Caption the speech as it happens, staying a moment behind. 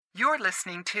You're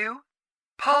listening to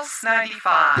Pulse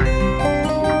 95. Pulse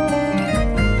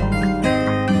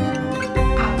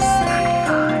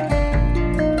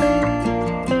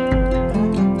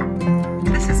 95.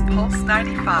 This is Pulse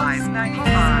 95.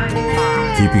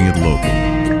 Keeping it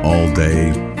local, all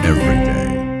day, every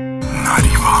day.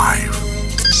 95.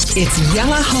 It's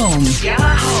Yalla Home.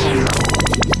 Yalla Home.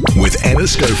 With Anna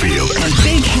Schofield. And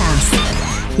Big Cass.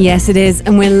 Yes, it is.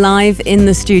 And we're live in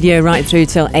the studio right through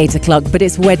till 8 o'clock. But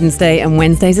it's Wednesday, and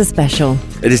Wednesdays are special.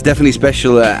 It is definitely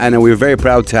special, Anna. We're very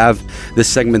proud to have this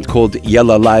segment called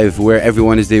Yalla Live, where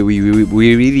everyone is there. We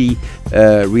really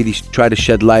try to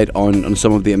shed light on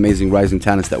some of the amazing rising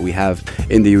talents that we have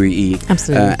in the UAE.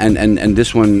 Absolutely. And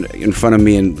this one in front of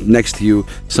me and next to you,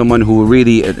 someone who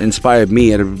really inspired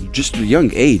me at just a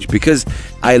young age, because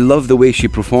I love the way she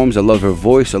performs. I love her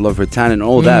voice. I love her talent and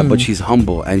all that. But she's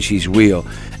humble and she's real.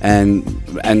 And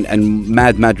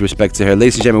mad respect to her.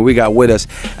 Ladies and gentlemen, we got with us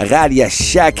Ghaliaa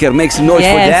Chakar. Make some noise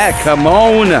for that. Come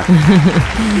on.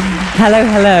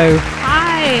 Hello.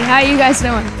 Hi, how are you guys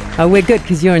doing? Oh, we're good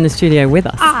because you're in the studio with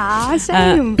us.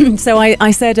 Same. So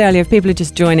I said earlier, if people are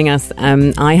just joining us,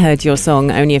 I heard your song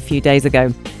only a few days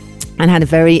ago and had a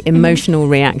very emotional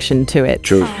reaction to it.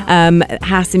 True.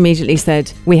 Hass immediately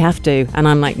said, "We have to," and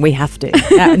I'm like, "We have to."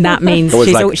 That means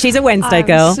she's a Wednesday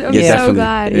girl. So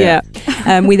glad. Yeah.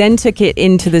 We then took it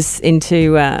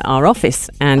into our office,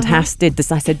 and Hass did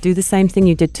this. I said, "Do the same thing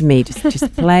you did to me. Just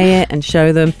play it and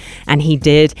show them." And he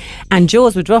did. And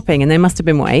jaws were dropping, and there must have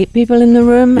been 8 people in the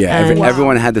room. Yeah,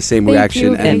 everyone had the same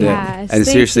reaction. And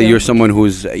seriously, you're someone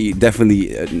who's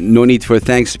definitely no need for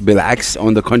thanks. Bil'aks,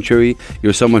 on the contrary,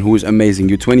 you're someone who's amazing.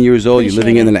 You're 20 years old. You're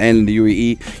living in the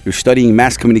UAE. You're studying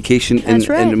mass communication in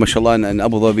mashallah in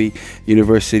Abu Dhabi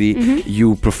University.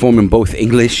 You perform in both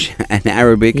English and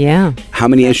Arabic. Yeah. How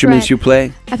many instruments you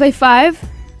play? I play 5.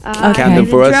 Count them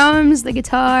for the us. drums, the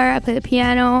guitar, I play the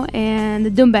piano, and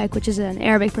the dumbek, which is an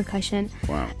Arabic percussion.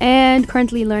 Wow. And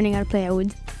currently learning how to play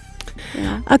oud.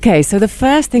 Yeah. Okay, so the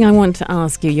first thing I want to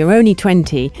ask you, you're only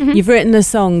 20. You've written a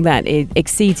song that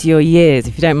exceeds your years,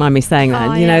 if you don't mind me saying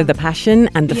that. You know, the passion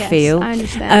and the feel. I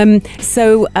understand.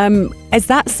 Is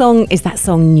that song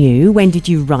new? When did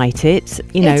you write it?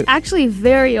 It's actually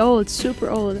very old,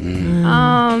 super old.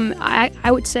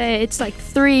 I would say it's like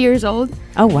 3 years old.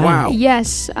 Oh, wow.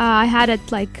 Yes, I had it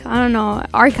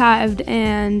archived,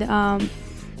 and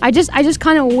I just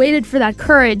kind of waited for that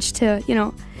courage to,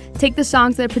 take the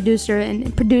song to the producer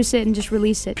and produce it and just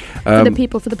release it for the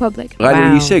people, for the public.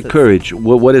 When you say courage,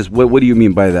 what do you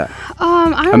mean by that?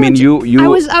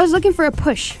 I was looking for a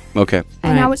push. Okay.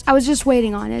 And I was just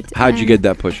waiting on it. How'd you get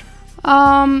that push?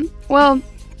 Well,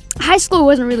 high school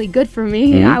wasn't really good for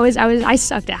me. I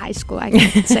sucked at high school. I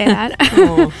can say that.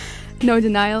 No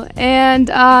denial. And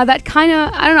that kind of,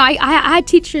 I don't know, I had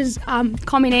teachers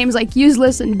call me names like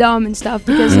useless and dumb and stuff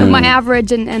because of my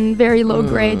average and very low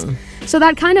grades. So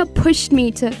that kind of pushed me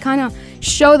to kind of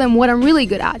show them what I'm really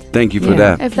good at. Thank you for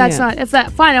that.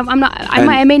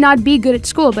 I may not be good at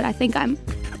school, but I think I'm.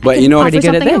 But pretty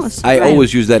good at this. I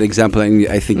always use that example, and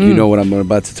I think you know what I'm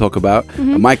about to talk about.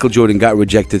 Michael Jordan got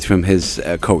rejected from his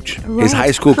coach. Right. His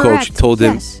high school coach told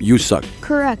him, "You suck."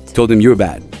 Correct. Told him you're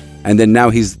bad, and then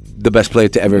now he's the best player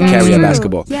to ever carry a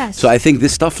basketball. Yes. So I think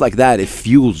this stuff like that, it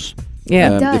fuels.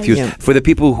 Yeah, it does. For the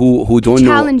people who don't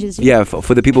challenges know, you.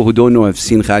 for the people who don't know, I've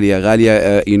seen Ghaliaa.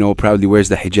 Ghaliaa, proudly wears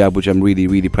the hijab, which I'm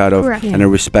really proud of, Correct. and I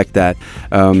respect that.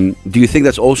 Do you think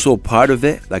that's also part of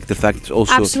it, like the fact it's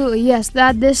also absolutely yes?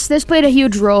 That this played a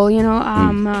huge role,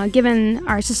 given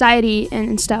our society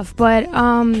and stuff. But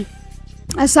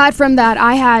aside from that,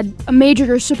 I had a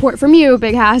major support from you,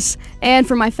 Big Hass, and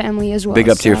from my family as well. Big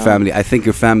up to your family. I think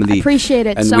your family. I appreciate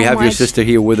it and so we have much. your sister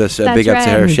here with us. That's big up to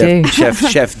her,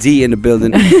 Chef D in the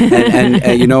building. and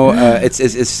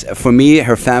it's for me,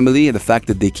 her family, the fact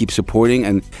that they keep supporting,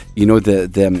 and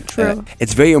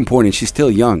it's very important. She's still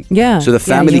young. Yeah. So the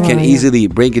family can easily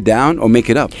break it down or make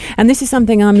it up. And this is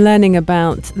something I'm learning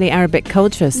about the Arabic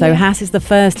culture. So Hass is the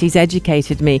first. He's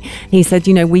educated me. He said,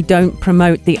 we don't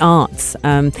promote the arts.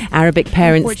 Arabic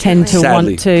parents tend to Sadly.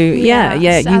 want to.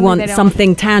 You want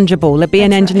something tangible. Be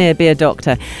an engineer, be a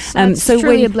doctor. So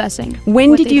truly a blessing.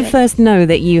 When did you first know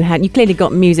that you clearly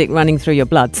got music running through your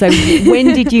blood? So when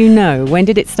did you know? When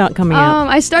did it start coming out?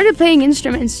 I started playing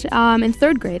instruments in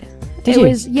 3rd grade. Did you?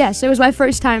 It was my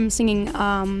first time singing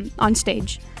on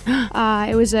stage.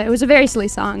 It was a very silly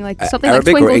song, like something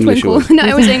Arabic like or Twinkle English Twinkle. No,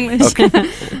 it was English. Okay.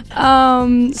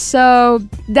 So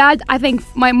that, I think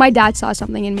my dad saw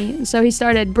something in me, so he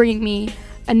started bringing me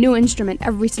a new instrument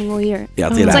every single year. Yeah,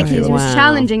 it's like he was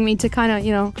challenging me to kind of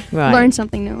learn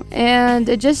something new, and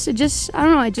it just I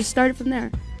don't know, it just started from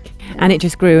there. And it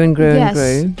just grew and grew Yes,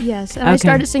 and grew. yes. And I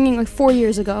started singing like 4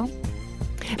 years ago.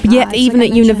 But yet, it's even like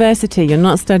I at mentioned. university, you're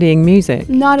not studying music.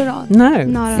 Not at all. No.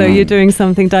 Not at So all. you're doing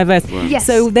something diverse. Yes.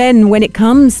 So then when it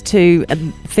comes to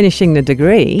finishing the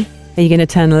degree, are you going to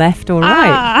turn left or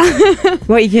right?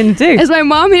 What are you going to do? Is my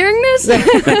mom hearing this?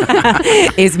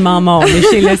 Is mom on? Is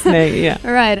she listening? Yeah.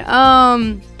 All right.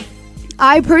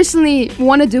 I personally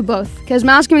want to do both because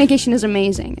mass communication is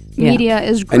amazing. Yeah. Media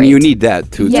is great. And you need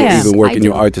that to Yes, even work I in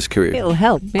your do. artist career. It'll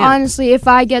help. Yeah. Honestly, if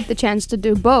I get the chance to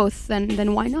do both,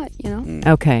 then why not? You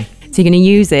know. Okay. So you're going to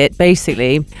use it,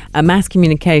 basically, mass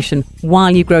communication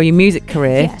while you grow your music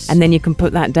career, Yes. and then you can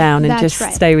put that down and That's just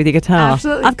right. stay with your guitar.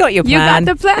 Absolutely. I've got your You plan.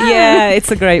 got the plan. Yeah,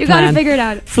 it's a great You plan. gotta figure it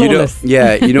out. Flawless.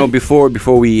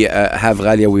 Before we have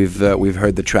Ghaliaa, we've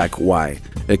heard the track Why.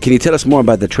 Can you tell us more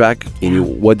about the track?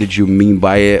 What did you mean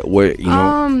by it? Where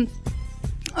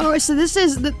So this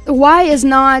is the why is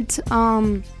not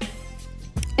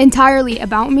entirely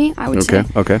about me. I would say.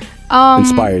 Okay.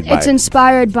 Inspired by It's it.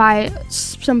 inspired by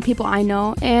some people I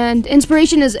know, and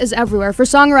inspiration is everywhere. For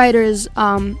songwriters,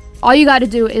 all you got to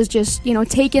do is just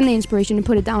take in the inspiration and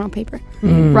put it down on paper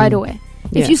right away.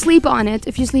 Yeah. If you sleep on it,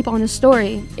 if you sleep on a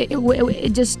story, it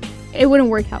wouldn't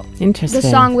work out. Interesting. The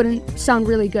song wouldn't sound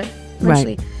really good, Right.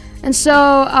 actually. And so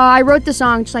I wrote the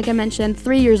song, just like I mentioned,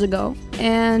 3 years ago,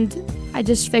 and I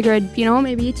just figured,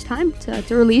 maybe it's time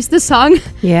to release the song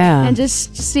Yeah. and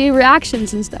just see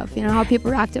reactions and stuff. How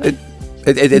people react to it.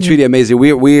 It's really amazing.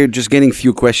 We're just getting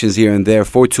few questions here and there.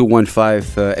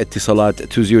 4215 Etisalat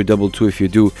 2022 if you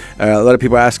do. A lot of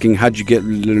people are asking, how'd you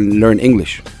learn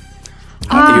English?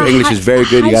 Your English is very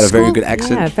good. You high got a very school? good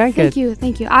accent. Yeah, very good.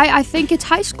 Thank you. I think it's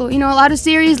high school. A lot of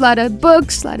series, a lot of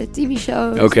books, a lot of TV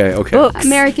shows. Okay. Books.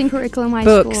 American curriculum high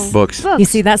Books. school. Books. You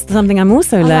see, that's something I'm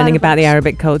also lot learning of about the books.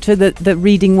 Arabic culture, that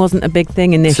reading wasn't a big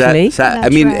thing initially. I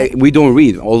That's mean, right. we don't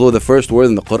read. Although the first word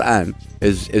in the Quran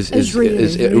is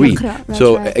read. read. That's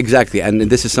So right. exactly, and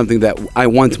this is something that I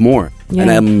want more, and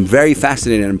Yeah. I'm very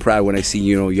fascinated and proud when I see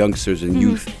youngsters and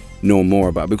youth know more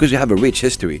about, because you have a rich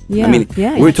history. Yeah, I mean,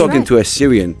 yeah, we're that's talking right. to a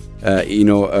Syrian,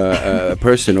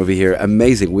 person over here.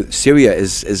 Amazing. With Syria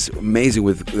is amazing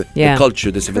with the Yeah.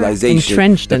 culture, the civilization,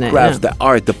 Entrenched the in it, crafts, yeah. the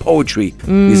art, the poetry.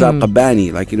 Nizar Qabbani,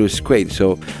 it's great.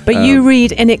 So, But you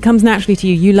read, and it comes naturally to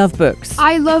you. You love books.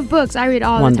 I love books. I read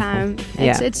all Wonderful. the time.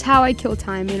 Yeah. It's how I kill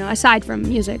time, aside from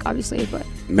music, obviously, but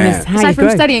man. How aside you from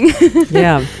grow. studying.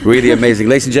 Yeah. Really amazing.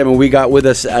 Ladies and gentlemen, we got with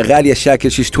us Ghaliaa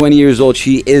Chakar. She's 20 years old.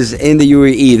 She is in the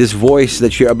UAE. This voice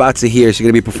that you're about to hear, she's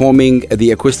going to be performing the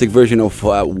acoustic version of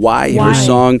Why, her Why.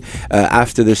 song.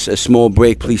 After this small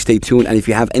break, please stay tuned. And if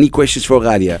you have any questions for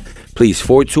Ghaliaa, please,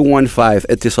 4215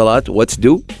 Etisalat. What's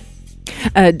due?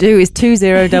 Do is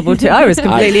 2022. I was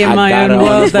completely in my got own it on the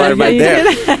world spot there. right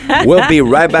there. We'll be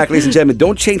right back, ladies and gentlemen.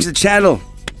 Don't change the channel.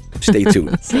 Stay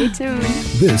tuned. Stay tuned.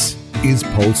 This is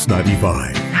Pulse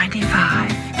 95.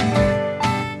 95.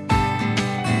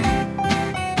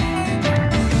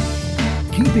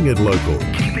 Keeping it local.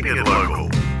 Keeping it local.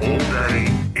 All day,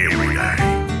 every day.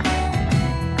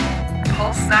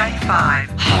 Pulse 95.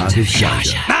 Heart of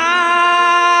Shaka.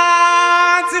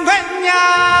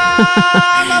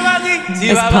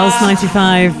 It's Pulse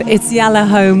 95. It's Yalla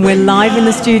home. We're live in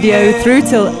the studio through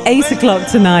till 8 o'clock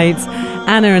tonight.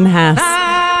 Anna and Hass.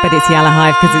 But it's Yalla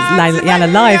Hive because it's Yalla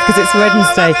Live because it's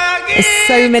Wednesday. There's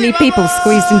so many people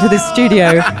squeezed into this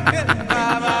studio.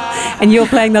 And you're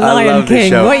playing the I Lion love this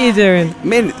King. show. What are you doing?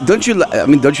 Man, don't you love...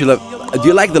 Do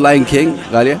you like The Lion King,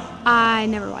 Ghaliaa? I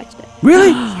never watched it.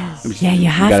 Really? Yeah, you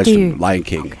have gotta to. Lion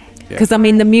King. Yeah. Because, I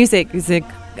mean, the music is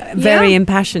very Yeah.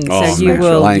 impassioned. Oh, so you man,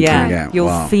 will, Lion yeah, King, yeah. you'll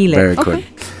Wow, feel it. Very good.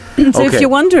 So if Okay. you're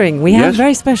wondering, we have Yes. a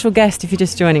very special guest if you're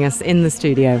just joining us in the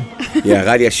studio. Yeah,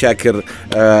 Ghaliaa Chakar,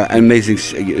 amazing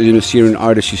Syrian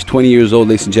artist. She's 20 years old,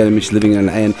 ladies and gentlemen. She's living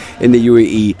in the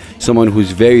UAE. Someone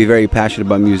who's very, very passionate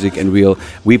about music and real.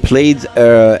 We played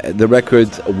the record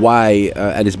Why,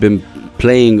 and it's been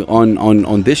playing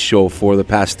on this show for the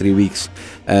past 3 weeks.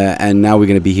 And now we're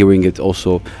going to be hearing it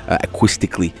also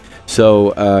acoustically.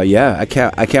 So, I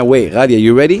can't wait. Ghaliaa,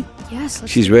 you ready? Yes.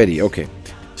 She's ready. Okay.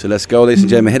 So let's go, ladies and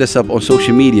gentlemen. Hit us up on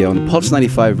social media on Pulse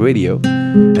 95 Radio.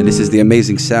 And this is the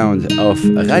amazing sound of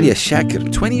Ghaliaa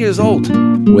Chakar, 20 years old,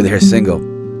 with her single,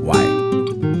 Why.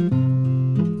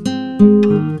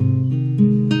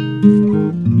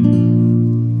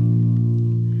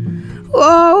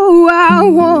 Oh, I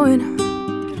want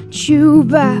you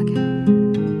back.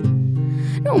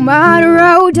 No matter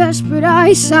how desperate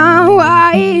I sound,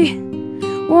 I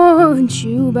want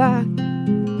you back.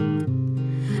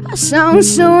 I sound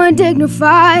so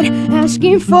undignified,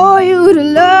 asking for you to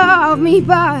love me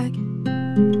back.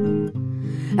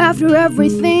 After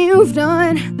everything you've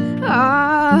done,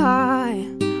 I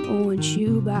want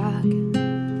you back.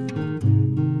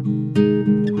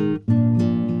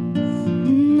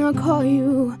 I'll call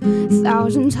you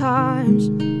 1,000 times,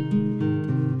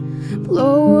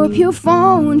 blow up your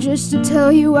phone just to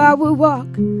tell you I would walk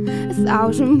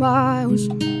 1,000 miles,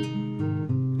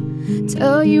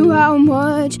 tell you how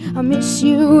much I miss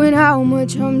you and how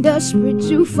much I'm desperate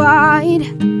to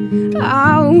find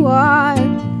out why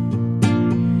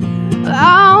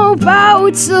I'm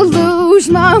about to lose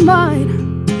my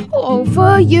mind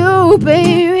over you,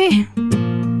 baby.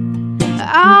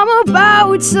 I'm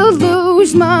about to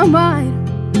lose my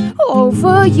mind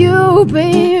over you,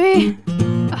 baby.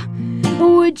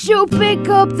 Would you pick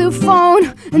up the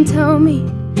phone and tell me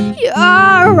you're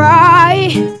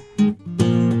alright?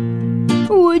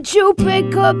 Would you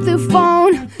pick up the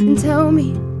phone and tell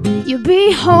me you'll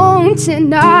be home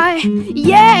tonight?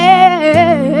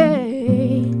 Yeah.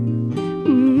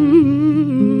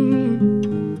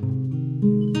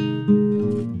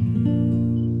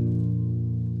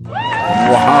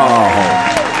 Wow.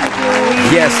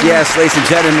 Yes, ladies and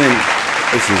gentlemen,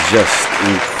 this is just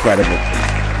incredible.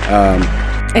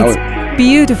 It's a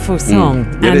beautiful song.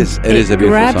 It is a beautiful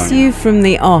grabs song. you from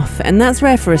the off, and that's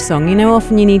rare for a song. You know,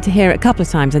 often you need to hear it a couple of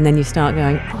times and then you start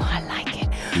going, oh, I like it.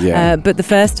 Yeah. But the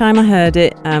first time I heard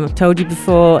it, I've told you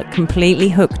before, it completely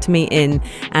hooked me in,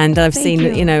 and I've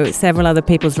seen several other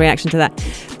people's reaction to that.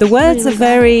 The words are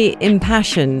very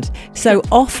impassioned. So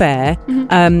off air,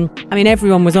 I mean,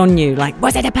 everyone was on you. Like,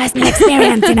 was it a personal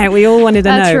experience? We all wanted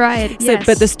to know. That's right. So, Yes.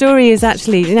 but the story is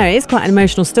actually, it's quite an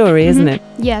emotional story, isn't it?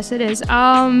 Yes, it is.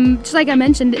 Just like I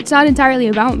mentioned, it's not entirely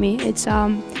about me. It's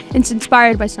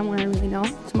inspired by someone I really know,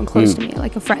 someone close to me,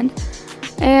 like a friend.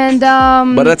 And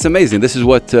But that's amazing. This is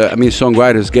what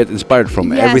songwriters get inspired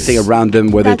from. Yes, Everything around them,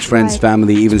 whether it's that's friends, right.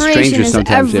 family, even inspiration strangers is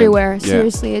sometimes. everywhere. Yeah.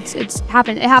 Seriously, it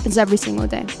happens every single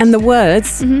day. And the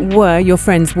words were your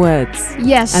friend's words.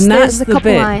 Yes, And there's that's a the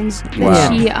couple bit. lines Wow.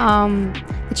 that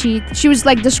she was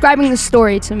like describing the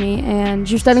story to me, and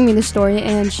she was telling me the story,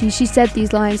 and she said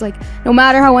these lines like, no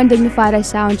matter how undignified I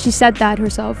sound, she said that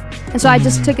herself, and so I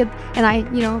just took it and I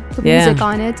put music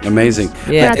on it. Amazing.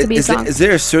 Yeah. To be a Is song.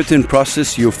 there a certain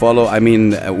process you follow? I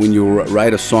mean, when you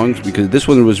write a song, because this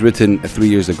one was written 3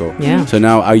 years ago. Yeah. So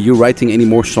now, are you writing any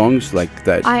more songs like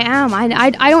that? I am. I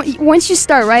don't. Once you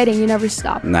start writing, you never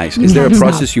stop. Nice. Is there a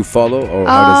process you follow, or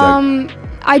how does that?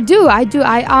 I do.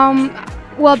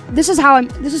 Well, this is how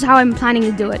I'm planning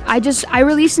to do it. I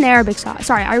release an Arabic song.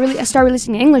 Sorry, I start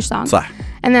releasing an English song. صح.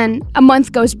 And then a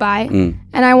month goes by,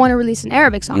 and I want to release an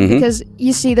Arabic song because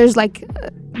you see, there's like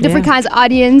different kinds of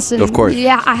audience, and Of course.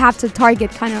 yeah, I have to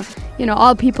target kind of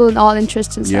all people and all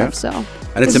interests and stuff. Yeah. So.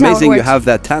 And it's this is how it amazing you works. have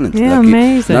that talent. Yeah, Like,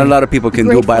 amazing. Not a lot of people can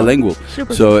Grateful. go bilingual.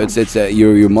 Super So grateful. it's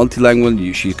you're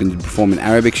multilingual. She can perform in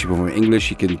Arabic. She can perform in English.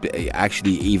 She can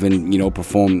actually even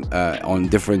perform on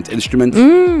different instruments.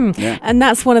 Yeah. And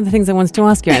that's one of the things I wanted to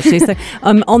ask you, actually. So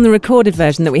on the recorded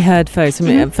version that we heard first,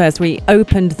 we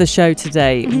opened the show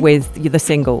today with the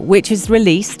single, which is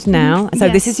released now. So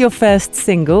this Yes. is your first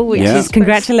single, which Yeah. is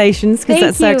congratulations, because Thank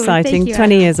that's so you. exciting. Thank you,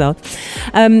 20 Anna. years old.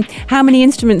 How many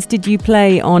instruments did you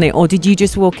play on it, or did you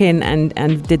just walk in and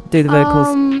did do the vocals?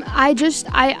 I just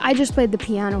played the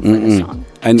piano for the song.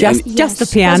 And Just the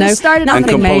piano, It started on and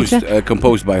nothing composed major.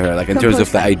 composed by her, like in terms of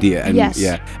the Composed by- idea. And Yes.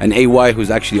 and AY,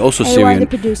 who's actually also AY, Syrian, the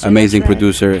producer, amazing that's right.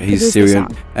 producer. He's Produced the Syrian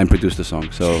song. and produced the song.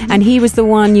 So And he was the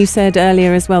one you said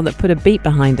earlier as well that put a beat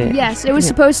behind it. Yes, it was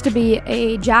supposed to be a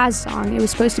jazz song. It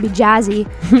was supposed to be jazzy,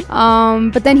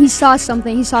 but then he saw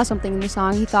something. He saw something in the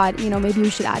song. He thought, maybe we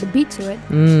should add a beat to it,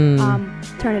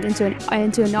 turn it into an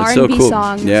it's R&B so cool.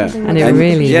 song. Yeah, something And like it that.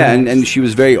 really yeah, works. and she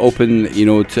was very open,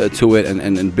 to it,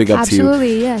 and big up to you.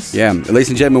 Absolutely, yes. Yeah, ladies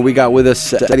and gentlemen, we got with us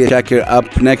Ghaliaa Chakar. Up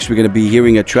next, we're going to be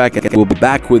hearing a track, and we'll be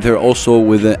back with her also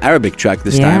with an Arabic track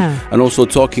this time, and also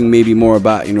talking maybe more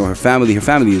about her family. Her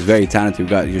family is very talented. We've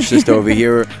got your sister over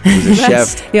here, who's a chef.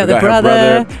 You got We've the got her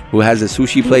brother. who has a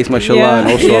sushi place, mashallah, Yeah, and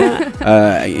also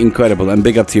incredible. And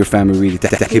big up to your family, really.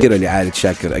 تحية لعائلة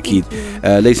شاكر أكيد.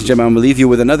 Ladies and gentlemen, I'm going to leave you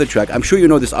with another track. I'm sure you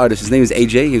know this artist. His name is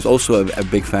AJ. He's also a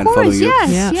big fan. Of course, Following you. yes,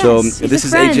 Yeah. yes. So He's this a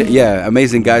is friend. AJ. Yeah,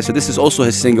 amazing guy. So this is also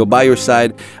his single, By Your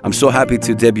Side. I'm so happy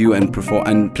to debut and perform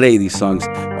and play these songs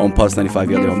on Pulse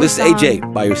 95 Yalla Home. This is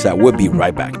AJ, By Your Side. We'll be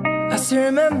right back. I still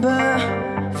remember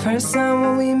first time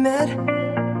when we met.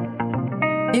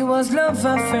 It was love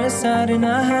at first sight and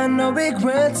I had no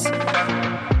regrets.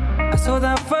 I saw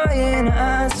that fire in her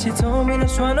eyes. She told me to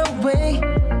run away.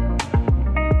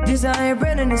 Desire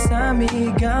burning inside me,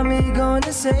 got me going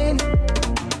insane.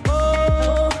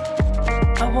 Oh,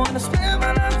 I wanna spend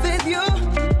my life with you.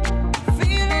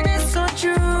 Feeling it so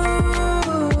true.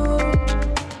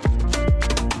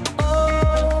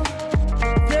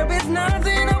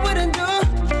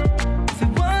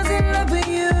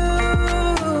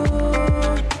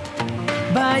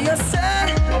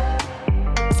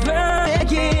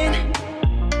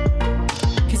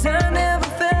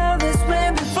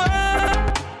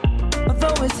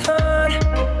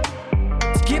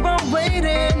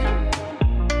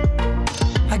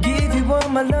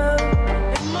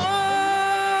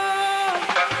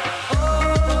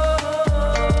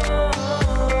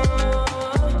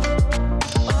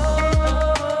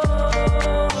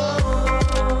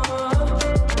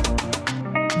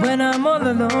 When I'm all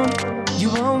alone, you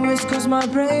always cross my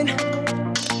brain.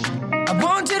 I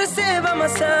want you to stay by my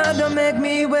side, don't make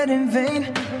me wait in vain.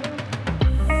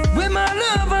 With my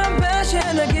love and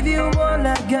passion, I give you all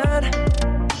I got.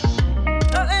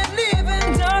 I ain't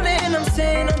leaving, darling, I'm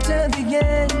staying until the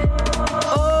end.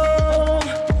 Oh,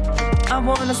 I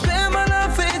wanna spend my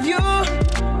life with you.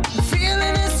 The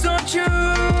feeling is so true.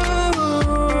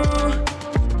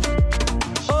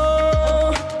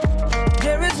 Oh,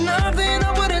 there is nothing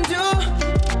I wouldn't do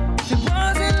if it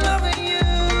wasn't loving you,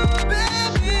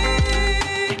 baby.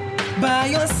 By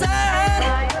your side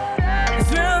is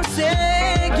where I'm staying.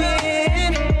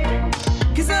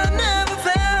 'Cause I never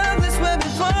felt this way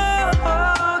before,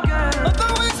 girl.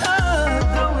 Although it's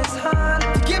hard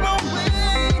to keep on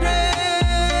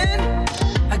waiting,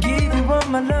 I give you all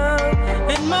my love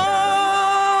and more.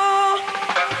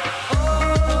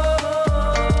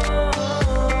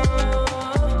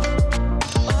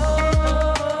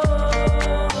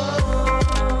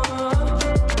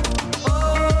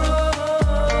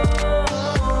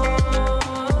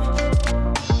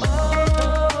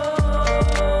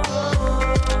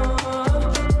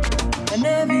 And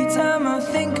every time I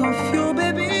think of you,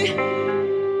 baby,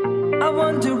 I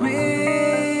wonder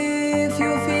if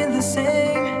you feel the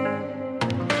same.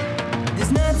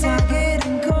 These nights are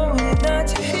getting cold without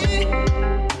you here,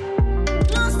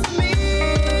 close to me.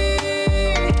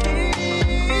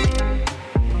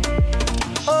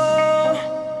 Oh,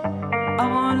 I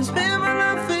wanna spend my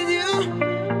life with you.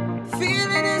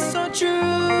 Feeling is so true.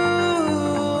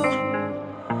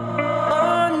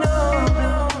 Oh no,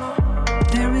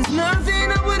 there is nothing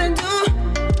I wouldn't do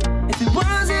if it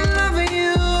wasn't loving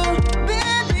you,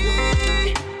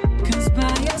 baby. 'Cause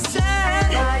by your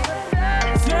side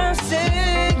is where I'm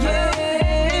staying.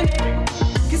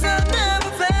 'Cause I've never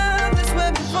felt this way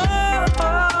before,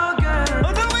 girl.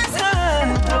 Although it's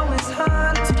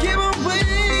hard to keep on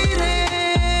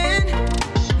waiting,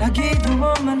 I gave you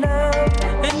all my love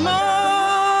and more.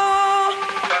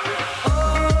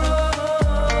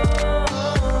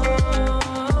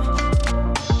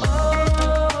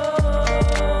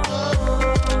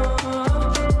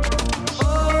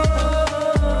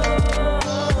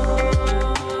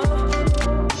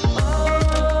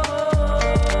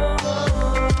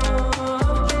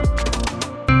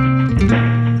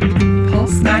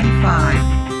 Pulse 95.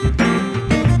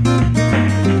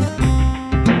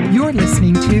 You're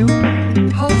listening to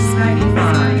Pulse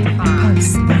 95.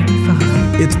 Pulse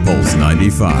 95. It's Pulse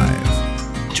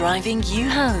 95. Driving you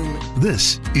home.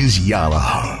 This is Yalla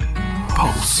Home.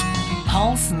 Pulse.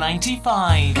 Pulse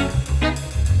 95.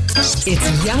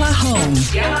 It's Yalla Home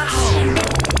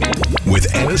With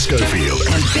Anna Schofield.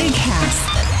 and Big Cass.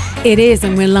 It is,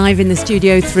 and we're live in the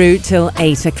studio through till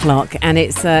 8 o'clock, and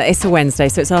it's a Wednesday,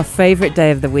 so it's our favourite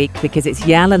day of the week because it's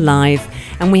Yalla Live,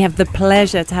 and we have the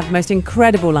pleasure to have the most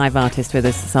incredible live artist with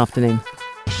us this afternoon.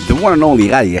 The one and only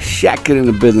Ghaliaa, Chakar in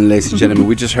the building, ladies and gentlemen.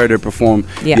 We just heard her perform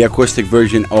the acoustic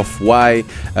version of Why.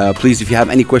 Please, if you have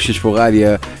any questions for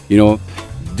Ghaliaa,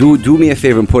 do me a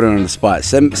favor and put it on the spot.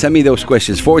 Send me those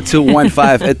questions.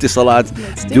 4215 Etisalat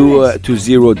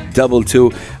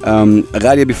 2022.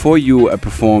 Ghaliaa, before you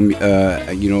perform,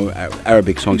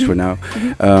 Arabic songs for now,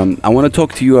 I want to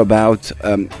talk to you about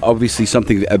obviously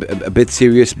something a bit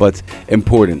serious but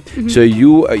important. So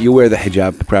you wear the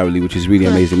hijab proudly, which is really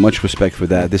amazing. Much respect for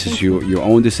that. This is your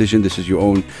own decision. This is your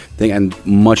own thing, and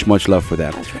much love for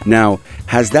that. Now,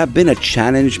 has that been a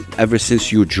challenge ever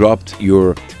since you dropped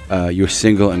your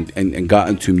single and got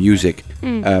into music?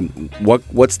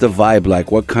 What's the vibe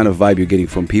like? What kind of vibe you're getting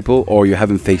from people, or you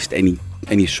haven't faced any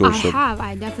source of?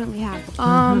 I definitely have.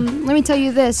 Let me tell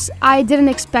you this. I didn't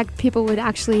expect people would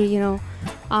actually,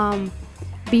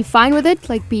 be fine with it,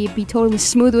 like be totally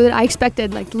smooth with it. I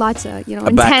expected like lots of, A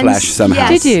intense backlash somehow.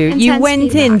 Did you? You intense went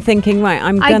feedback. in thinking, right,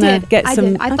 I'm going to get I some...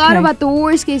 did. I thought about the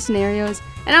worst case scenarios,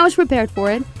 and I was prepared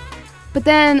for it. But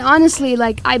then, honestly,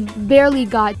 like, I barely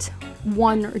got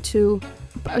one or two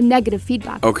negative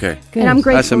feedback. Okay. And I'm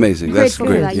grateful. That's amazing. That's Grateful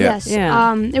great. for that, Yeah. yes.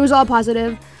 Yeah. It was all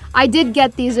positive. I did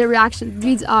get these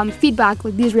feedback,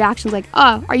 like these reactions, like,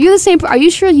 are you the same? Are you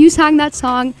sure you sang that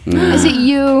song? Is it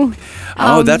you?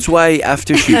 That's why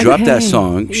after she dropped that Okay.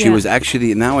 song, she Yeah. was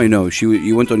actually, now I know,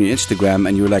 you went on your Instagram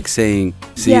and you were like saying,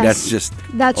 see, Yes. that's just,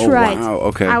 That's oh, right. wow,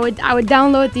 okay. I would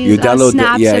download these You download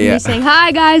snaps yeah, and yeah. me saying,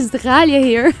 "Hi guys, the Ghaliaa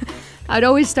here." I'd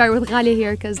always start with Ghaliaa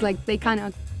here because like they kind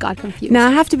of got confused. Now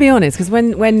I have to be honest, because when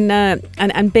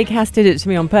Big Hass did it to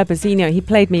me on purpose. He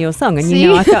played me your song, and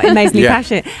See? I felt amazingly Yeah.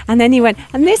 passionate. And then he went,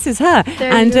 and this is her.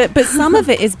 There And you go. but some of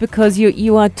it is because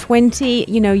you are 20.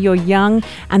 You're young,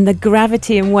 and the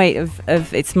gravity and weight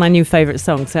of it's my new favorite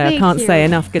song. So I Thank can't you. say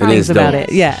enough good It things is about dope.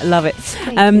 it. Yeah, love it.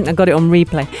 I got it on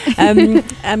replay.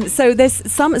 So there's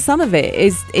some of it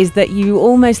is that you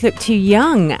almost look too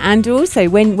young, and also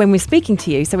when we're speaking to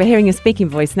you, so we're hearing your speaking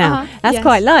voice now. That's yes.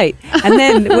 quite light, and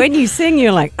then when you sing,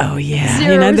 you're like, oh yeah,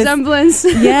 Zero this- resemblance.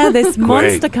 yeah, this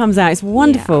monster comes out. It's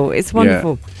wonderful. It's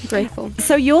wonderful. Grateful.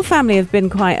 So your family have been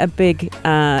quite a big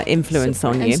influence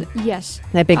on you. Yes.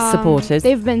 They're big supporters.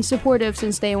 They've been supportive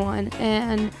since day one,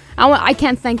 and I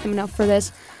can't thank them enough for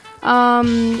this.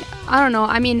 I don't know.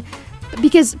 I mean,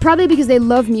 because they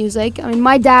love music. I mean,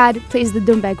 my dad plays the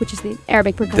dumbek, which is the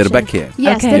Arabic percussion. Dirbeke.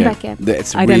 Yes, Okay. dirbeke.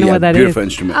 It's I don't really know what a that beautiful is.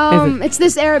 instrument. It's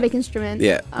this Arabic instrument.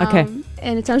 Yeah. Okay.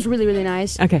 And it sounds really, really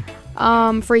nice. Okay.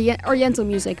 For Oriental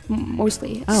music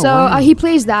mostly. Oh, so wow. he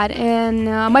plays that, and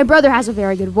my brother has a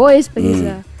very good voice, but he's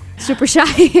super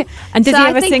shy. And does So he I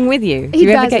ever think sing with you? Do He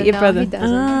you ever doesn't. get your No, brother? he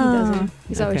doesn't. Ah, He doesn't.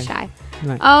 He's always okay. shy.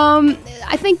 Right.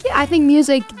 I think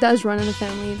music does run in the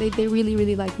family. They really,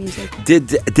 really like music. Did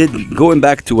going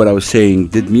back to what I was saying,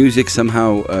 did music somehow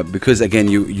because again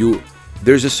you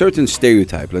there's a certain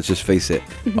stereotype, let's just face it,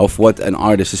 of what an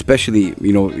artist, especially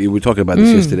we were talking about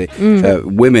this yesterday,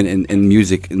 women in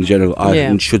music in general are Yeah.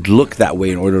 and should look that way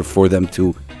in order for them to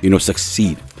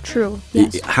succeed. True.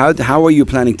 Yes. How are you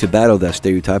planning to battle that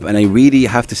stereotype? And I really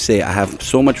have to say I have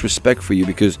so much respect for you,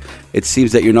 because it seems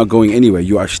that you're not going anywhere.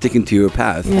 You are sticking to your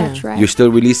path. Yeah. That's right. You're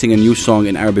still releasing a new song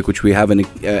in Arabic, which we have an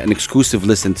exclusive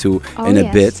listen to in a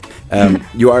yes. bit.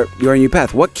 You're on your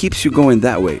path. What keeps you going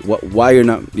that way? Why you're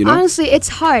not? Honestly, it's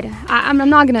hard. I'm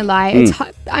not gonna lie. It's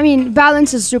hard. I mean,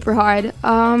 balance is super hard.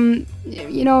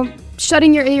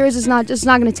 Shutting your ears is not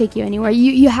going to take you anywhere.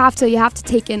 You have to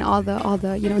take in all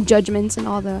the judgments and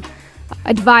all the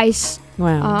advice.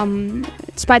 Wow.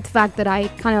 Despite the fact that I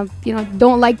kind of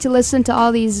don't like to listen to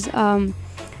all these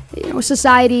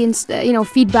society and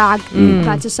feedback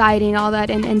about society and all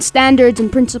that, and standards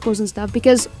and principles and stuff,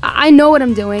 because I know what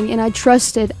I'm doing and I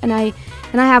trust it, and I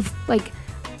have like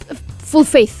full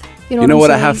faith. You know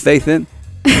what I have faith in?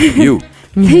 You.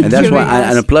 And that's you, why,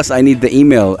 yes. and plus, I need the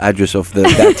email address of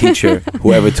that teacher,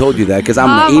 whoever told you that, because I'm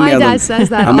gonna email my them. dad says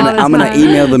that I'm all the gonna time.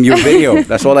 email them your video.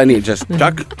 That's all I need. Just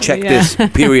check this.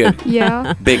 Period.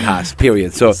 Yeah. Big house.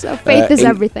 Period. So faith is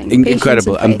everything. Patience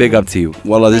incredible. and I'm faith. big up to you.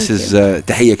 والله this Thank is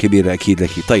تحية كبيرة أكيد لك.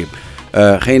 طيب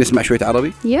خلينا نسمع شوية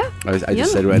عربي. Yeah. I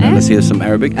just said right now. Let's hear some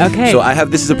Arabic. Okay. So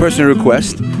this is a personal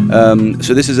request.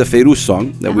 So this is a Fairuz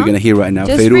song that we're gonna hear right now.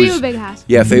 Just for you, Big Hass.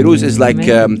 Yeah, Fairuz is like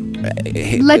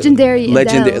Legendary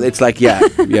Legend. Adele. It's like yeah.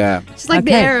 She's like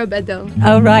the Okay. Arab Adele.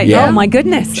 Oh right. Yeah. Oh my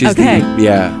goodness. She's okay.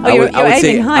 yeah. Oh, you're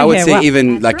say aiming high I would here. say Wow. even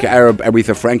That's like right. Arab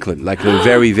Aretha Franklin, like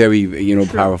very very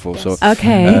powerful. So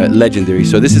Okay. legendary.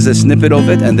 So this is a snippet of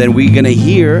it, and then we're gonna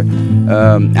hear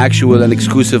actual and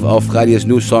exclusive of Ghaliaa's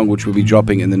new song, which will be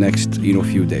dropping in the next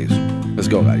few days. Let's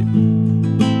go, Ghalia.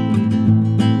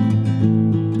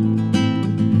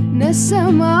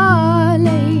 نسم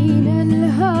علينا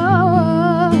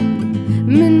الهوى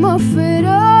من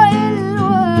مفرق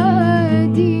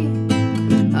الوادي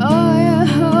يا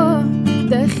هوا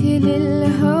داخل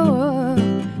الهوى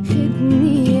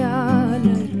خدني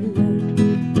على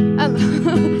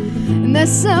الله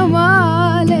نسم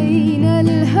علينا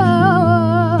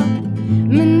الهوى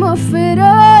من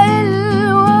مفرق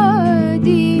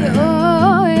الوادي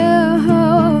يا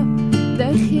هوا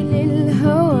داخل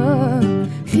الهوى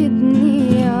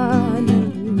خدني على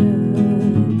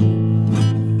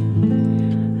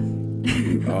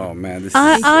Oh man, this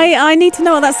I need to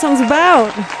know what that song's about.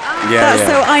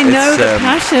 So I know the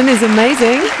passion is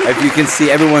amazing. If you can see,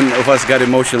 everyone of us got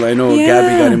emotional. I know Yeah.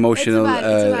 Gabby got emotional.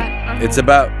 It's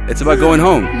about going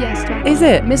home. Yes, Is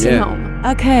it? missing Yeah. home.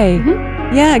 Okay.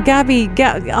 Yeah, Gabby.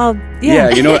 Yeah,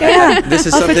 Yeah. this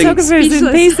is Our something. photographer is in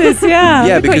Speechless. pieces. Yeah. Yeah,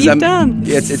 Look what because you've done.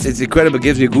 it's incredible. It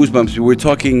gives me goosebumps. We're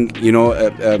talking,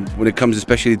 when it comes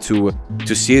especially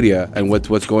to Syria and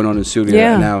what's going on in Syria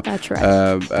Yeah, now. that's right.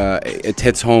 It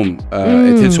hits home.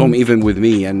 It hits home even with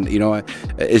me, and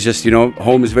it's just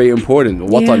home is very important.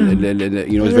 Watan, is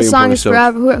The very song important. is for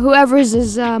whoever is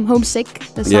homesick.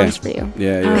 The song is for you.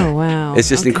 Yeah. Oh wow. It's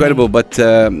just Okay. incredible, but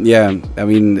I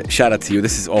mean, shout out to you.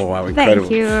 This is wow, incredible.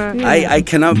 Thank you. I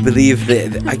cannot believe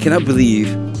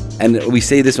and we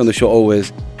say this on the show always,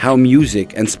 how music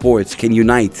and sports can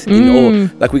unite in all.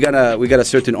 Like we got a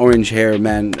certain orange hair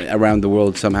man around the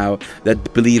world somehow that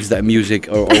believes that music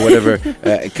or whatever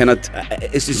cannot.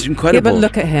 It's incredible. Yeah, but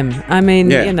look at him. I mean,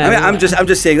 Yeah. you know. I'm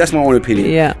just saying that's my own opinion.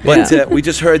 Yeah, But yeah. we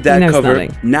just heard that He knows cover.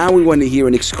 nothing. Now we want to hear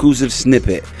an exclusive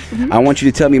snippet. I want you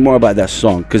to tell me more about that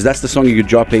song because that's the song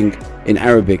you're dropping in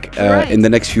Arabic Right. in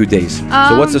the next few days.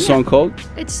 So what's the song called?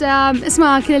 It's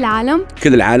اسمها كل العالم.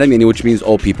 كل العالم, يعني which means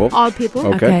all people. All people.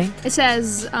 Okay. Okay. It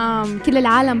says كل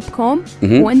العالم بكم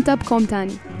وانت بكم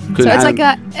تاني. كل So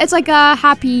العالم. it's like a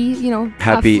happy, you know,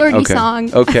 Happy. a flirty Okay. song.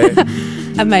 Okay.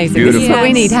 Amazing. Beautiful. This is what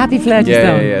we need. Happy flirty Yeah,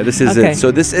 song. yeah, yeah. This is Okay. it. So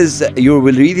this is you will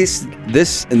release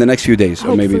this in the next few days,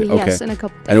 or maybe Hopefully, okay. yes, in a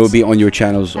couple And it will days. be on your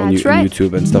channels on, That's on right.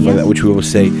 YouTube and stuff like Yeah. that, which we will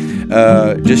say.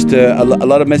 Just a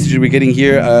lot of messages we're getting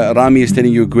here. Rami is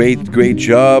telling you great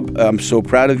job. I'm so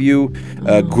proud of you.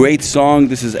 Great song.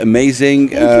 This is amazing.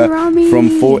 Thank you, Rami. From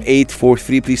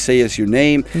 4843, please say us your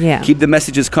name. Yeah. Keep the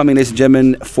messages coming, ladies and gentlemen.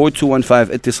 4215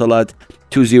 اتصالات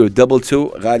 2022.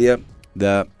 Ghaliaa,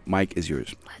 the mic is yours.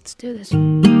 Let's do this.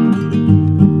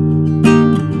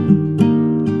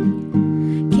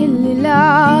 كل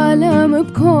العالم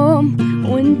بكم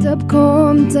وانت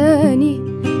بكم تاني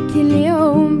كل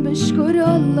يوم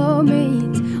بشكر الله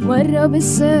ميت مرة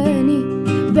بالثاني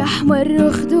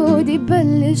بحمر خدودي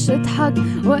ببلش اضحك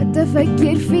وقت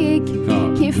افكر فيك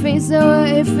كيف اذا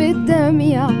واقف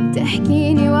قدامي عم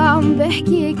تحكيني وعم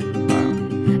بحكيك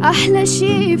احلى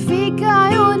شي فيك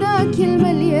عيونك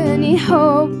المليانة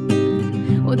حب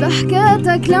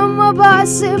وضحكاتك لما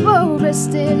بعصبها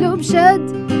وبستقلب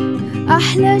بجد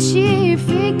أحلى شي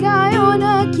فيك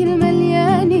عيونك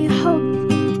المليانة حب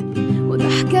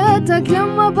وضحكاتك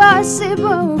لما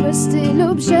بعصبها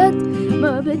وبستقلب بجد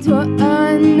ما بتوقع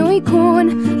إنه يكون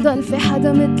ضل في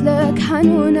حدا مثلك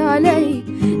حنون علي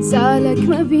زعلك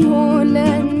ما بيهون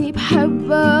لأني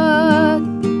بحبك.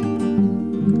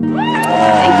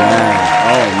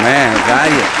 Oh man,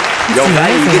 Ghaliaa. Yo,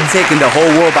 Ghaliaa, you get taking the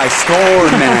whole world by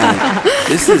storm, man.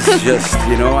 This is just,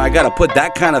 I gotta put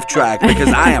that kind of track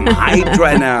because I am hyped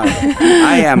right now.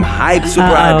 I am hyped,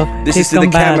 super hyped. This is It's to the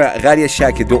gone bad. camera. Ghaliaa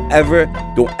Chakar,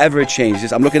 don't ever change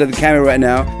this. I'm looking at the camera right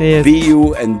now. Yes. Be you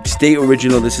and stay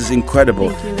original. This is incredible.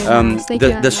 Thank you very much. Thank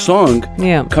you. The song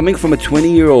Yeah. coming from a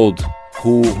 20-year-old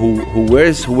who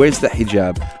wears the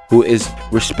hijab, who is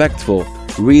respectful,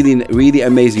 really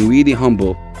amazing, really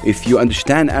humble. If you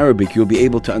understand Arabic, you'll be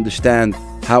able to understand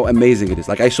how amazing it is.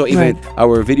 Like I saw even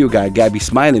our video guy Gabby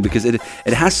smiling because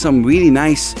it has some really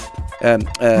nice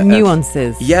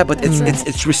Nuances. yeah, but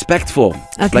it's respectful.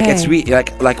 Okay. Like it's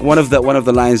like one of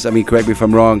the lines. I mean, correct me if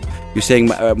I'm wrong. You're saying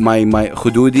my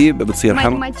khududi بتصير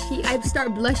حمرا. My cheek, I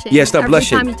start blushing. Yeah, start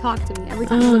blushing. Every time you talk to me, every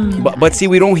time you look me in the But see,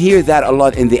 we don't hear that a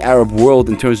lot in the Arab world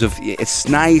in terms of it's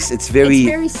nice. It's very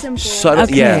simple. subtle.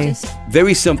 Okay. Yeah,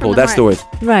 very simple. From the That's the word.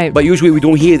 Right. But usually we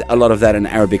don't hear a lot of that in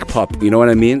Arabic pop. You know what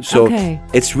I mean? So Okay.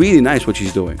 it's really nice what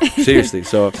she's doing. Seriously.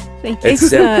 So Thank you. it's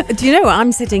Do you know what?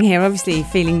 I'm sitting here obviously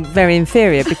feeling very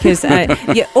inferior because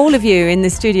all of you in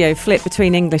the studio flip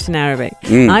between English and Arabic.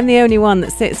 I'm the only one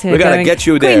that sits here We gotta going, get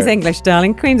you Queen's there." English,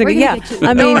 darling. Queen's We're English. gonna Yeah. get you.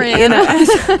 I Don't mean, worry, you know,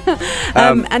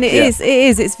 and it yeah.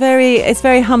 is. It's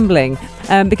very humbling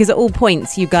because at all points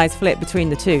you guys flip between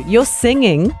the two. You're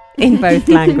singing in both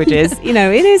languages.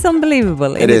 It is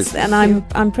unbelievable. It is. And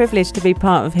I'm privileged to be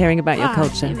part of hearing about your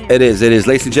culture. It is.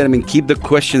 Ladies and gentlemen, keep the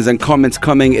questions and comments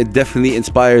coming. It definitely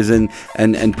inspires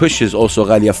and pushes also,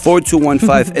 Ghaliaa.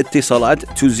 4215 اتصالات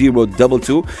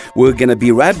 2022. We're going to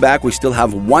be right back. We still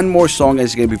have one more song as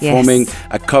he's going to be performing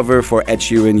a cover for Ed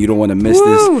Sheeran. You don't want to miss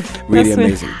Woo! this. Really That's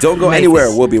amazing. Don't go amazing. anywhere.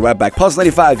 We'll be right back. Pulse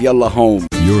 95, Yalla home.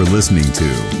 You're listening to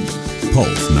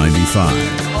Pulse 95.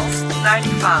 Pulse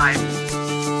 95.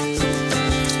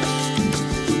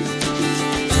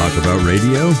 Talk about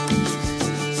radio?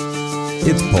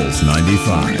 It's Pulse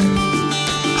 95.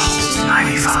 Pulse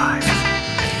 95.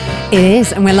 It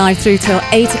is, and we're live through till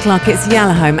 8 o'clock. It's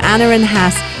Yalla Home. Anna and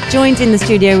Hass joined in the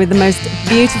studio with the most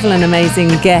beautiful and amazing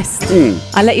guest.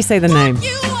 I'll let you say the name.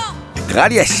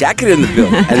 Ghaliaa Chakar in the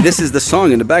building. And this is the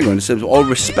song in the background. It says all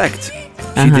respect.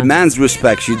 She demands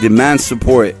respect. She demands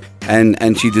support.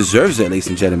 And she deserves it, ladies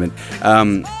and gentlemen.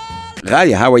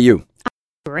 Ghaliaa, how are you?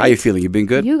 Great. How you feeling? You been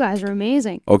good? You guys are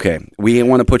amazing. Okay, we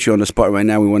want to put you on the spot right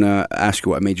now. We want to ask you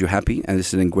what made you happy, and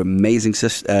this is an amazing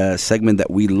segment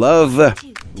that we love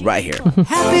right here.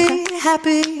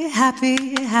 Happy.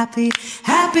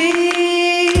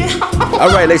 All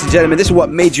right, ladies and gentlemen, this is what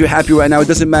made you happy right now. It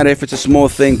doesn't matter if it's a small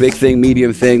thing, big thing,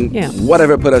 medium thing, Yeah.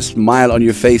 whatever put a smile on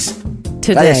your face.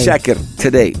 Today. Ghaliaa Chakar,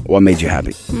 today, what made you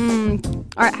happy?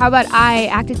 All right, how about I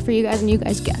acted for you guys and you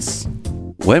guys guess?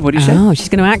 What? What do you say? Oh, she's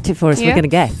going to act it for us. Yeah. We're going to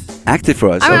guess. Act it for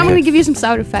us. I'm okay. going to give you some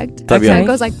sound effect. Tabii So ya. it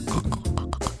goes like,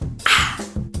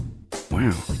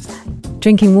 Wow.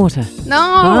 Drinking water. no,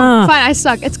 Ah. fine, I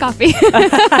suck. It's coffee. Coffee.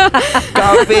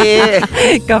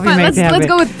 Coffee Fine, makes you let's happy.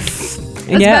 go with.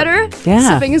 That's Yeah. better. Yeah.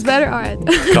 Sipping is better. All right.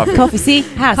 Coffee. Coffee. See,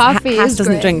 Has Coffee Has is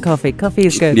doesn't great. drink coffee. Coffee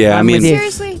is good. Yeah, I I'm mean- with you.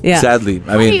 Seriously? Yeah. Sadly,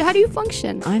 I mean, How do you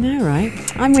function? I know, right?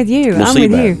 I'm with you. I'm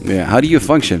مصيبة. with you. Yeah. How do you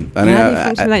function? I mean, How do you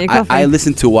function without your coffee? I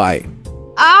listen to why.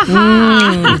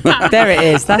 Aha! There it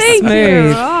is. That's Thank smooth.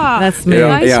 you. Ah. That's smooth. Yeah,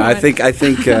 Nice yeah. I one. think,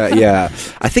 yeah.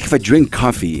 I think if I drink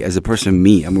coffee as a person,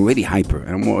 me, I'm already hyper.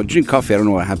 And I drink coffee, I don't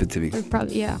know what happened to me.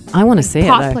 Probably, yeah. I want to see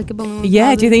Pop it though. like a balloon.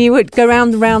 Yeah, do you think you would go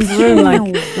round the room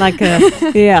like a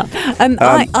yeah?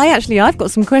 I've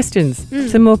got some questions,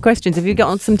 some more questions. Have you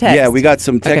got some text? Yeah, we got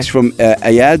some text Okay. from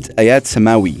Ayad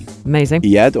Samawi. Amazing.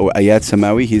 Ayad or Ayad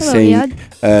Samawi. He's Hello, saying,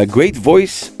 great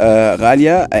voice,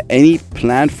 Ghaliaa. Any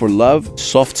plan for love?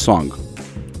 Soft song.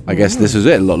 I guess this is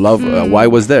it. Love. Why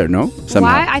was there? No.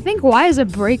 Somehow. Why? I think why is a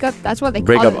breakup. That's what they call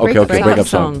Breakup, it. okay, breakup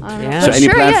song. Yeah. So But any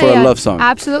sure, plan yeah, for a yeah. love song?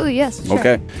 Absolutely, yes. Sure.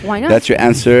 Okay. Why not? That's your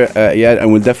answer, yeah,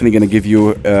 and we're definitely gonna give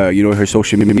you, her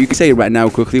social media. You can say it right now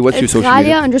quickly. What's your It's social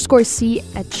media?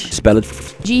 Ghaliaa_CH. Spell it.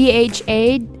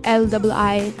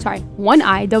 GHALII. Sorry,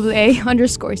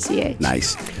 1IA_CH.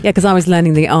 Nice. Yeah, because I was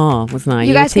learning the R, wasn't I? You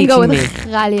were guys can go with teaching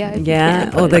me. Ghaliaa. if you Yeah,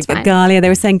 can, but or the it's fine. Ghaliaa. They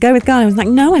were saying, go with Ghaliaa. I was like,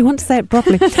 no, I want to say it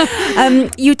properly.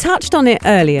 You touched on it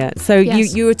earlier. So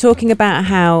Yes. you were talking about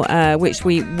how, which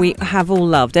we have all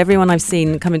loved. Everyone I've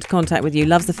seen come into contact with you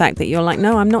loves the fact that you're like,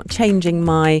 no, I'm not changing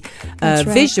my That's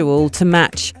right. visual to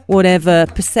match whatever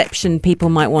perception people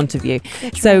might want of you.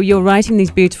 That's So right. you're writing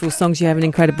these beautiful songs. You have an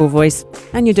incredible voice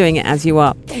and you're doing it as you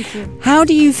are. Thank you. How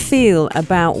do you feel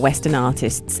about Western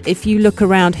artists? If you look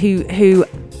around, who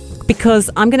because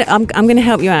I'm gonna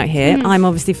help you out here. I'm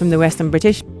obviously from the West. I'm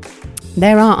British.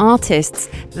 There are artists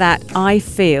that I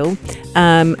feel,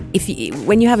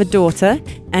 when you have a daughter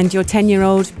and your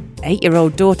 10-year-old,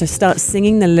 8-year-old daughter starts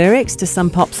singing the lyrics to some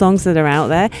pop songs that are out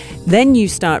there, then you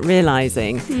start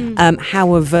realizing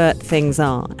how overt things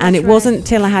are. And it right. wasn't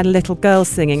till I had a little girl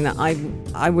singing that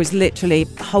I was literally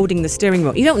holding the steering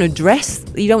wheel. You don't want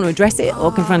to address it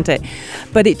or confront it,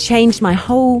 but it changed my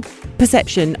whole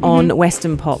perception on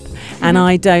Western pop. And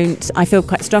I feel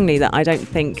quite strongly that I don't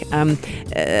think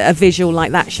a visual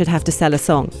like that should have to sell a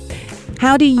song.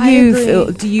 How do I you agree.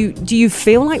 feel? Do you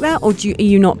feel like that, or are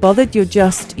you not bothered? You're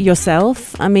just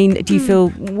yourself. I mean, do you feel?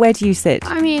 Where do you sit?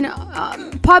 I mean,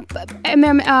 pop,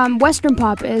 Western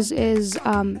pop is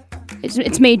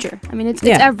it's major. I mean, it's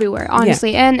Yeah. everywhere,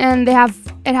 honestly, and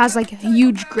it has like a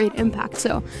huge, great impact.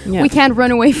 So Yeah. we can't run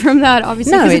away from that,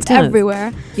 obviously, No, because it it's does.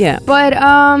 everywhere. Yeah. But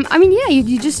I mean, yeah,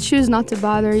 you just choose not to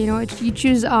bother. You know, you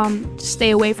choose to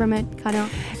stay away from it, kind of.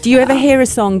 Do you ever hear a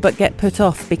song but get put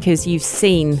off because you've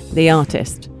seen the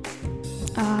artist?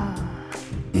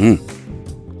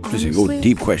 This is a Honestly?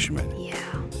 deep question, man.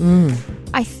 Yeah.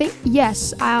 I think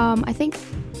yes. I think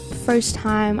first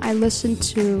time I listened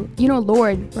to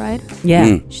Lorde, right?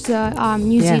 Yeah. She's a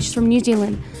Yeah. She's from New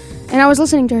Zealand, and I was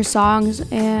listening to her songs,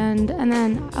 and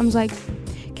then I was like,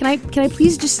 can I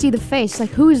please just see the face? Like,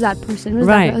 who is that person? Who's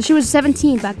Right. that? She was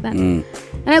 17 back then,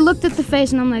 and I looked at the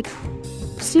face, and I'm like,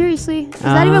 seriously, is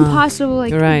that even possible?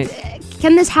 Like, Right.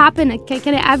 Can this happen?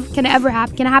 Can it ever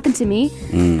happen? Can it happen to me?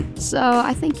 So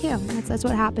I think that's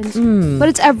what happens. But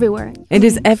it's everywhere. It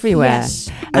is everywhere. Yes.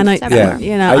 And It's everywhere.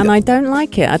 I don't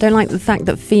like it. I don't like the fact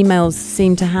that females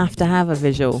seem to have a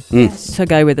visual to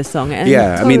go with a song. And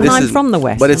Yeah, I mean, this I'm is from the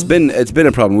West. but it's been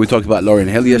a problem. We talked about Lauryn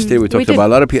Hill yesterday. We talked did. about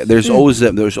a lot of people. There's always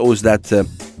that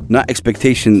not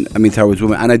expectation. I mean, towards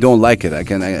women, and I don't like it.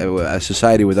 A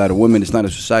society without a woman is not a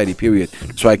society. Period.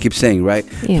 That's why I keep saying, right?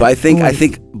 Yeah, so I think,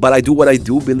 always. but I do what I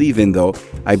do believe in, though.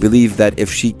 I believe that if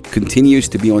she continues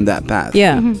to be on that path,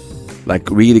 yeah. like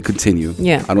really continue,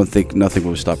 Yeah. I don't think nothing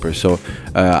will stop her. So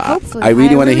Hopefully. I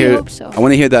really want to really hear. hope so. I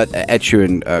want to hear that Ed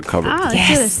Sheeran cover. Let's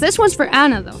do this. This one's for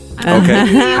Anna, though. Okay.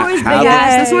 He always big Have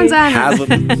ass. This one's Anna. Hazel,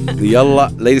 Yalla,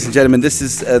 ladies and gentlemen, this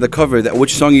is the cover.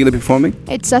 Which song are you gonna be performing?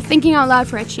 It's Thinking Out Loud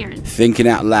for Ed Sheeran. Thinking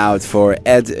Out Loud for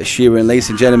Ed Sheeran. Ladies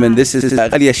and gentlemen, this is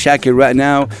Ghaliaa Chakar right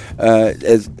now.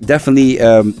 It's definitely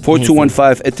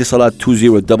 4215 Etisalat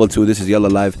 2022. This is Yalla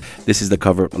Live. This is the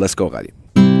cover. Let's go, Ghaliaa.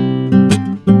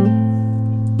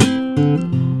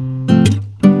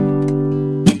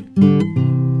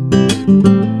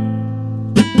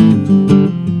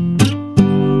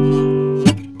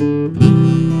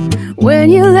 When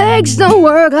your legs don't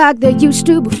work like they used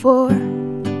to before,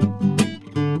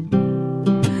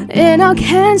 and I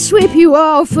can't sweep you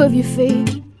off of your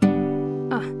feet.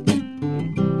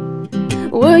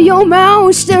 Will your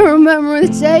mouth still remember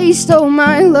the taste of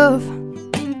my love?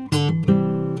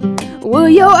 Will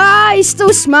your eyes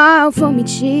still smile from your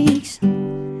cheeks?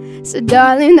 So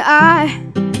darling, I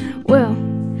will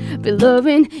be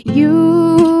loving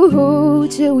you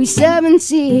till we're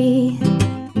 70.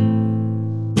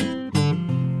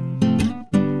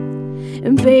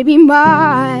 And baby,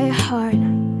 my heart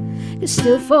can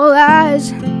still fall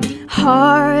as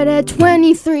hard at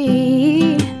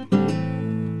 23.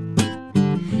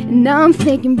 And now I'm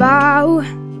thinking about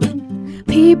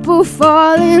people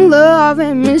fall in love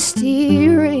in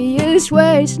mysterious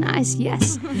ways. Nice,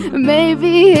 yes.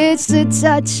 Maybe it's the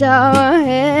touch of a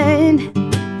hand.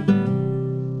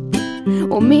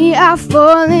 Well, me, I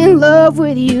fall in love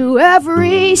with you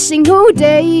every single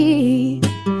day.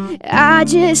 I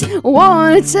just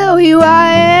wanna tell you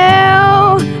I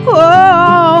am.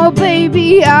 Oh,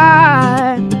 baby,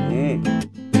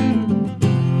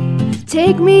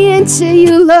 take me into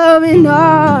your loving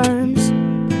arms.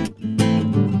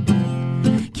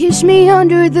 Kiss me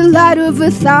under the light of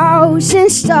 1,000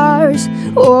 stars.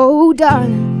 Oh,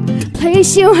 darling,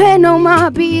 place your hand on my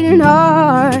beating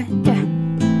heart. Yeah.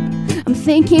 I'm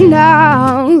thinking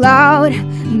out loud.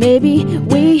 Maybe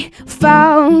we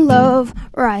found love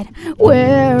right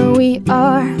where we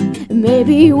are.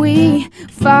 Maybe we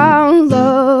found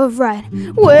love right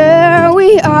where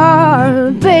we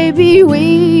are. Baby,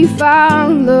 we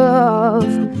found love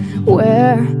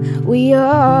where we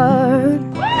are.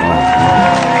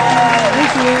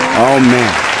 Thank you.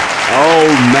 Oh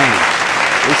man,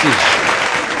 this is.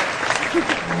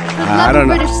 I don't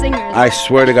know. British singers. I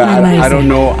swear to God, I don't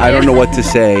know what to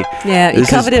say. Yeah, you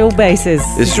covered all bases.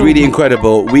 It's really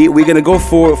incredible. We're gonna go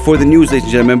for the news, ladies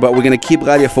and gentlemen, but we're gonna keep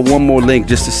Ghaliaa for one more link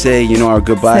just to say our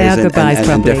goodbyes,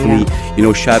 and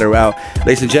definitely shout her out,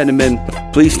 ladies and gentlemen.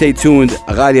 Please stay tuned.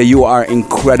 Ghaliaa, you are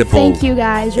incredible. Thank you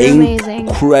guys. You're amazing.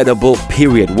 Incredible.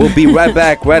 Period. We'll be right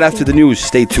back right after the news.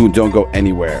 Stay tuned. Don't go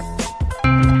anywhere.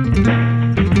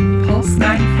 Pulse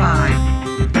 95.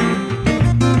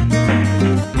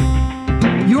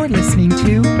 You're listening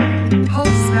to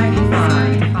Pulse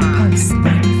 95. Pulse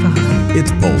 95.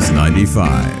 It's Pulse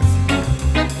 95.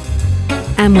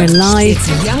 And we're live. It's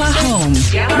Yalla Home.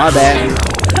 My bad.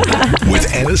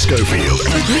 With Anna Schofield.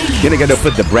 Gonna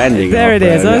put the branding. There up, it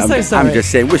is. I'm so sorry. I'm just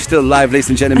saying we're still live, ladies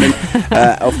and gentlemen.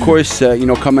 Of course,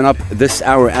 coming up this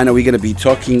hour, Anna, we're gonna be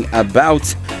talking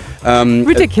about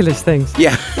Ridiculous things.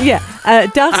 Yeah. Yeah.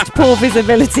 Dust, poor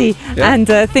visibility, and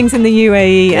things in the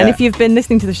UAE. And if you've been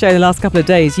listening to the show the last couple of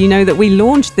days, you know that we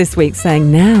launched this week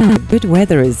saying now good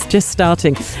weather is just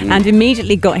starting, and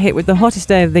immediately got hit with the hottest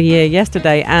day of the year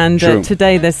yesterday. And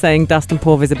today they're saying dust and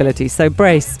poor visibility. So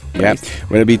brace. Yeah.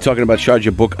 We're going to be talking about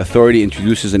Sharjah Book Authority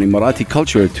introduces an Emirati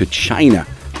culture to China,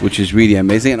 which is really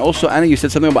amazing. And also, Anna, you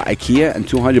said something about IKEA and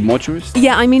 200 motorists?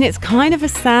 Yeah, I mean, it's kind of a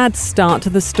sad start to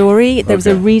the story. There was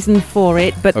a reason for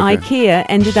it, but IKEA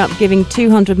ended up giving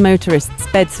 200 motorists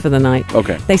beds for the night.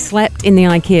 Okay. They slept in the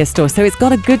IKEA store. So it's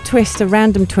got a good twist, a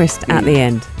random twist at the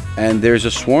end. And there's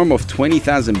a swarm of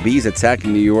 20,000 bees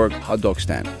attacking New York hot dog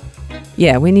stand.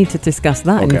 Yeah, we need to discuss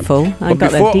that in full. But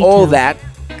before all that,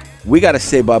 we got to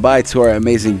say bye-bye to our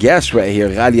amazing guest right here,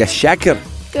 Ghaliaa Chakar.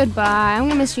 Goodbye. I'm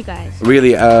gonna miss you guys.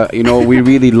 Really, we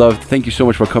really loved. Thank you so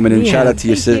much for coming in. Yeah, Shout out to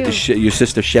your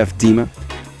sister, Chef Dima,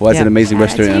 who has an amazing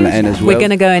restaurant in Al Ain as well. We're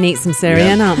gonna go and eat some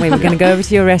Syrian, aren't we? We're gonna go over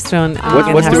to your restaurant.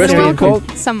 What's the restaurant called?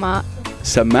 Sama.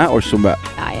 Sama or Suma?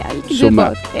 Yeah, you can do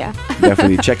both. Yeah.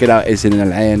 Definitely check it out. It's in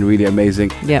Al Ain. Really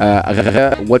amazing.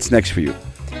 Yeah. What's next for you?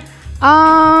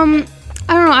 I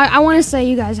don't know. I want to say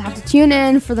you guys have to tune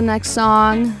in for the next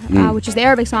song, which is the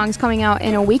Arabic song. It's coming out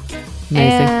in a week.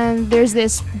 Amazing. And there's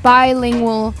this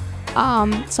bilingual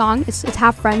song. It's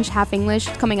half French, half English.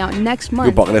 It's coming out next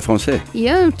month. You parlez français?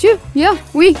 Yeah, too. Yeah,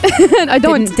 oui. I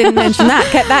Didn't mention that.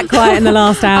 Kept that quiet in the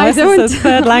last hour. I don't. It's a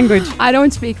third language. I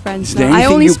don't speak French. Is there No. I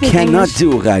anything only you speak cannot English.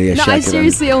 do, Ghaliaa No, Chakar? I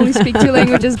seriously only speak 2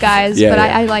 languages, guys. Yeah, but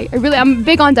yeah. I'm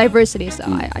big on diversity, so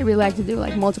I really like to do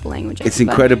like multiple languages. It's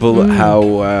incredible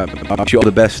how I wish you all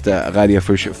the best, Ghaliaa,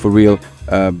 for real.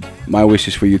 My wish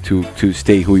is for you to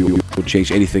stay who you would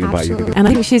change anything about you. Absolutely. And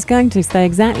I think she's going to stay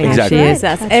exactly as she is.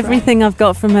 That's everything I've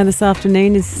got from her this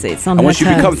afternoon. It's on And her once you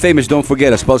terms. become famous, don't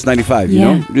forget us, Pulse 95, you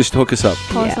know? Just hook us up.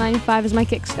 Pulse 95 is my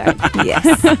kickstart.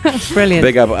 Yes. Brilliant.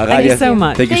 Big up, Thank you Ghaliaa. so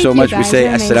much. Thank you Thank so you, much. We guys. say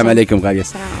You're Assalamu amazing. alaikum, Ghaliaa.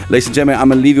 Assalam. Ladies and gentlemen, I'm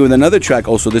going to leave you with another track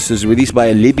also. This is released by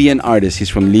a Libyan artist. He's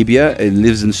from Libya,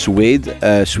 lives in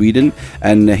Sweden,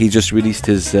 and he just released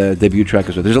his debut track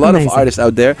as well. There's a lot of artists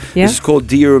out there. Yeah. This is called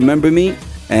Do You Remember Me?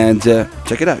 And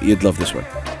check it out. You'd love this one.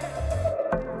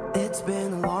 It's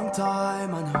been a long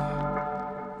time, I know.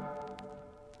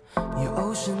 Your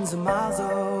oceans are miles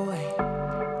away.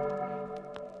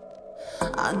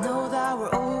 I know that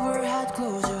we're over, had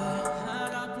closure.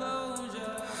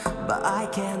 but I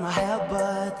cannot help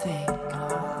but think.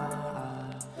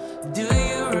 Do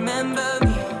you remember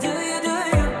me? Do you, do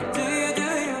you, do you, do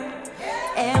you?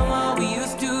 And what we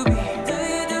used to be. Do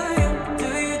you, do you, do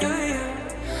you, do you?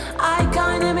 I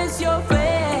kinda miss your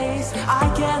face.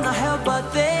 I cannot help but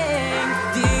think.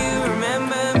 Do you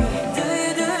remember me? Do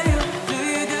you, do you, do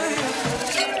you, do you?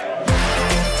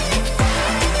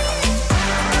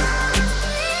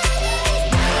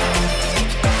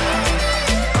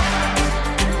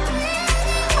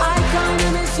 I kinda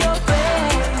miss your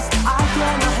face. I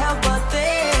cannot help but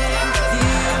think. Do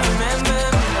you remember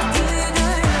me? Do you, do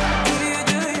you, do you,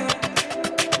 do you?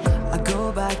 I go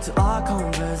back to our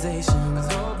conversations.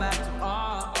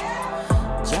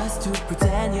 Just to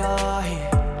pretend you're here.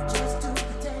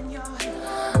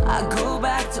 I go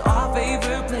back to our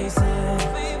favorite places.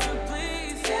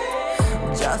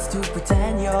 Just to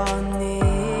pretend you're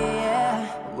near.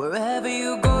 Wherever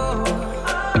you go,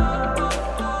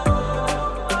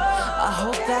 I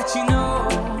hope that you know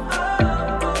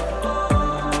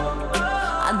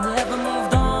I never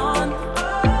moved on.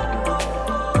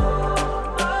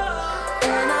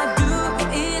 And I do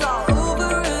it all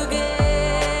over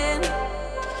again.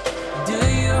 Do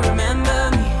you remember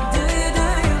me? Do you, do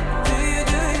you, do you,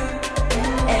 do you?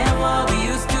 And what we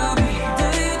used to be. Do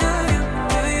you, do you,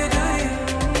 do you, do you?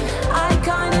 I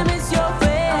kinda miss your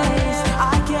face.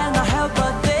 I cannot help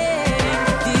but think.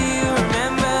 Do you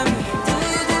remember me? Do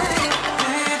you, do you, do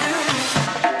you, do you?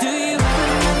 Do you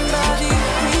remember? Do you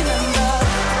remember?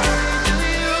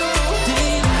 Do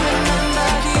you remember?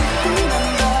 Do you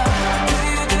remember? Do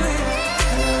you, do you?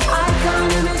 I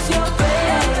kinda miss your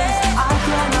face. I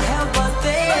cannot help but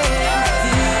think. Do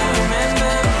you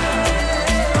remember me?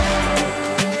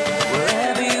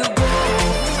 Wherever you go,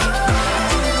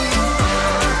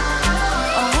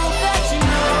 I hope that you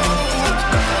know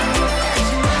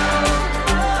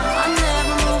I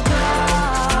never moved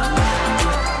on.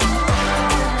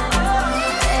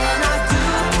 And I do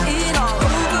it all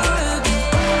over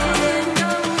again.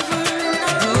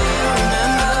 Do you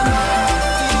remember me? Do you remember?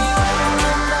 Do you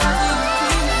remember?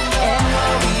 And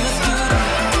what we used to do.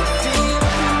 Do you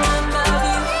remember?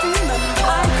 Do you remember?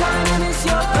 I kinda miss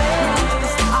your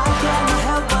face. I cannot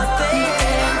help but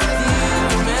think. Do you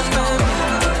remember me?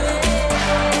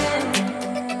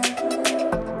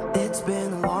 It's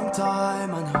been a long time,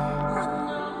 I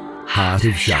know. Heart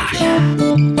of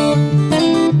Chakar.